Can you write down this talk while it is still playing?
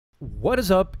What is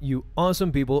up, you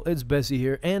awesome people? It's Bessie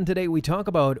here, and today we talk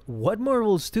about what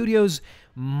Marvel Studios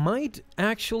might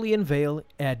actually unveil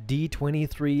at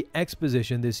D23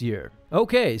 Exposition this year.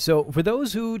 Okay, so for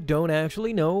those who don't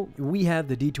actually know, we have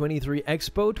the D23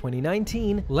 EXPO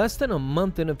 2019 less than a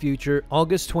month in the future,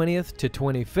 August 20th to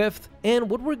 25th. And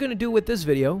what we're gonna do with this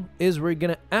video is we're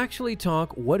gonna actually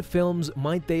talk what films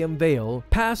might they unveil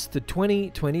past the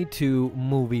 2022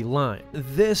 movie line.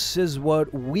 This is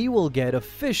what we will get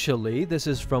officially. This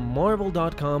is from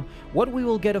Marvel.com. What we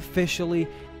will get officially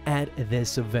at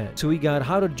this event. So we got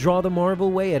How to Draw the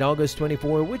Marvel Way at August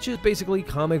 24, which is basically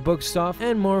comic book stuff,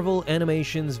 and Marvel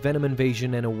Animation's Venom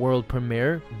Invasion and a world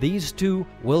premiere. These two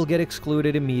will get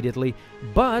excluded immediately,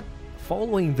 but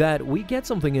following that, we get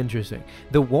something interesting.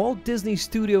 The Walt Disney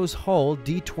Studios Hall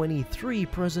D23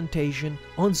 presentation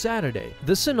on Saturday.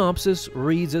 The synopsis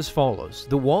reads as follows.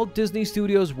 The Walt Disney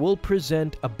Studios will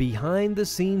present a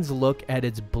behind-the-scenes look at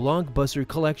its blockbuster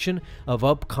collection of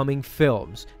upcoming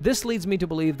films. This leads me to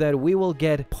believe that we will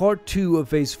get part 2 of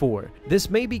Phase 4.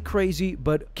 This may be crazy,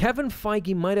 but Kevin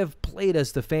Feige might have played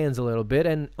us the fans a little bit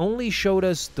and only showed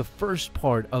us the first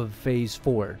part of Phase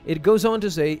 4. It goes on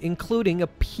to say, including a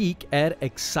peek at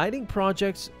exciting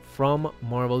projects from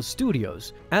Marvel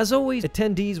Studios. As always,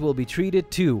 attendees will be treated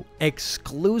to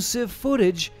exclusive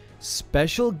footage,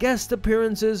 special guest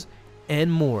appearances,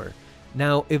 and more.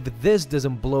 Now, if this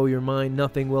doesn't blow your mind,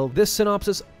 nothing will. This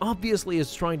synopsis obviously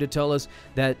is trying to tell us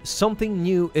that something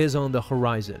new is on the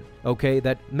horizon, okay?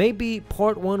 That maybe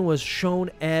part 1 was shown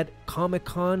at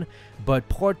Comic-Con, but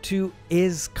part 2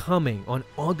 is coming on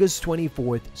August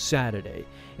 24th, Saturday.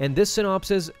 And this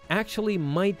synopsis actually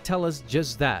might tell us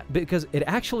just that, because it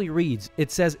actually reads,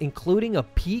 it says, including a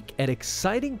peek at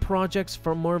exciting projects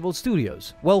from Marvel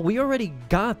Studios. Well, we already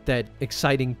got that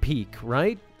exciting peek,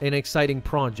 right? In exciting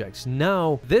projects.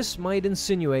 Now, this might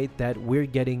insinuate that we're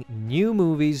getting new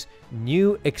movies,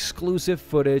 new exclusive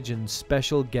footage, and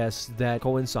special guests that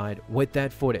coincide with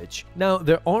that footage. Now,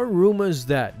 there are rumors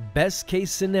that best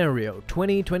case scenario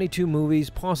 2022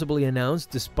 movies possibly announced,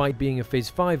 despite being a Phase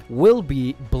 5, will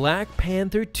be Black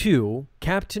Panther 2,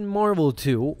 Captain Marvel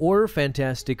 2, or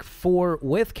Fantastic Four,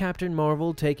 with Captain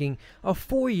Marvel taking a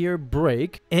 4-year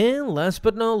break, and last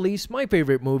but not least, my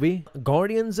favorite movie,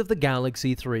 Guardians of the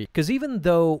Galaxy 3. Because even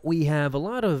though we have a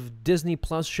lot of Disney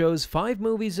Plus shows, 5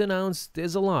 movies announced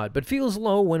is a lot, but feels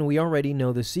low when we already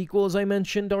know the sequels I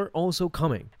mentioned are also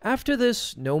coming. After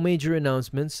this, no major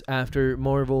announcements after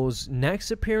Marvel's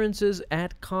next appearances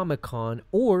at Comic-Con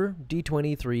or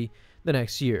D23 the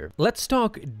next year. Let's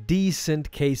talk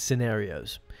decent case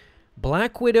scenarios.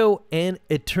 Black Widow and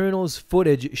Eternals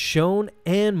footage shown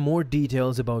and more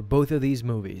details about both of these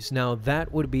movies. Now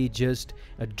that would be just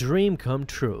a dream come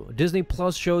true. Disney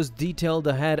Plus shows detailed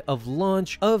ahead of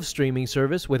launch of streaming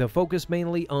service with a focus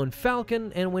mainly on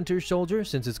Falcon and Winter Soldier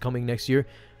since it's coming next year.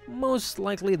 Most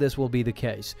likely this will be the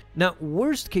case. Now,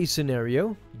 worst case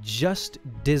scenario, just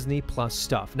Disney Plus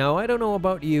stuff. Now, I don't know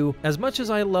about you, as much as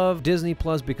I love Disney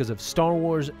Plus because of Star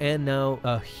Wars and now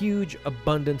a huge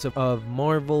abundance of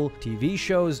Marvel TV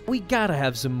shows, we gotta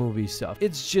have some movie stuff.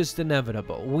 It's just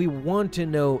inevitable. We want to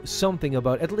know something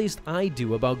about, at least I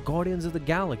do, about Guardians of the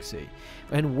Galaxy.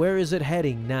 And where is it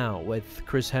heading now with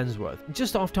Chris Hemsworth?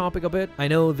 Just off topic a bit, I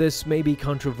know this may be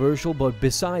controversial, but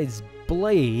besides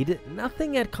Blade,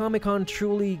 nothing at Comic-Con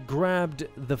truly grabbed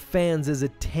the fans'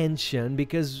 attention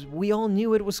because we all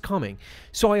knew it was coming.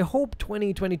 So I hope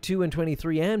 2022 and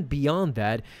 23 and beyond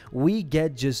that, we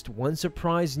get just one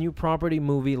surprise new property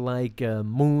movie like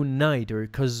Moon Knight or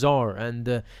Khazar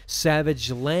and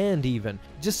Savage Land even.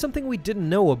 Just something we didn't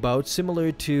know about,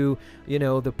 similar to, you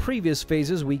know, the previous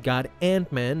phases. We got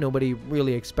Ant-Man, nobody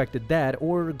really expected that,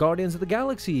 or Guardians of the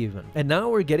Galaxy even. And now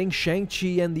we're getting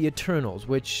Shang-Chi and the Eternals,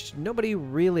 which nobody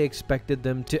really expected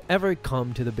them to ever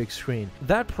come to the big screen.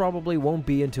 That probably won't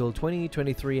be until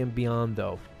 2023 and beyond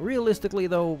though. Realistically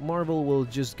though, Marvel will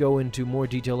just go into more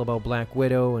detail about Black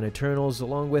Widow and Eternals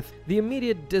along with the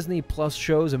immediate Disney Plus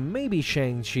shows and maybe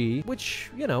Shang-Chi, which,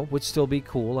 you know, would still be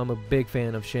cool. I'm a big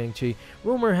fan of Shang-Chi.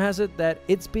 Rumor has it that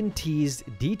it's been teased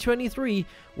D23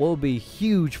 will be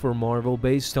huge for Marvel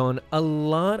based on a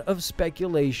lot of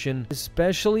speculation,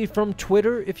 especially from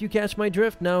Twitter, if you catch my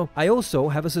drift. Now, I also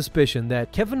have a suspicion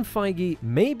that Kevin Feige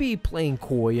may be playing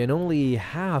coy and only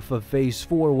half of Phase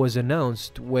 4 was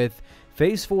announced, with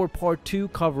Phase 4 Part 2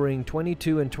 covering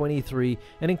 22 and 23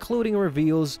 and including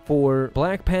reveals for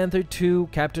Black Panther 2,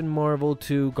 Captain Marvel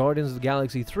 2, Guardians of the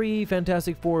Galaxy 3,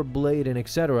 Fantastic Four, Blade, and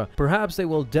etc. Perhaps they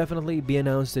will definitely be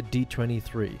announced at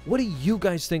D23. What do you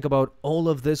guys think about all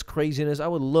of this craziness? I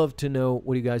would love to know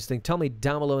what you guys think. Tell me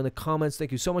down below in the comments.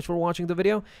 Thank you so much for watching the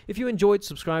video. If you enjoyed,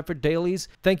 subscribe for dailies.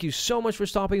 Thank you so much for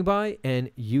stopping by, and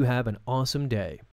you have an awesome day.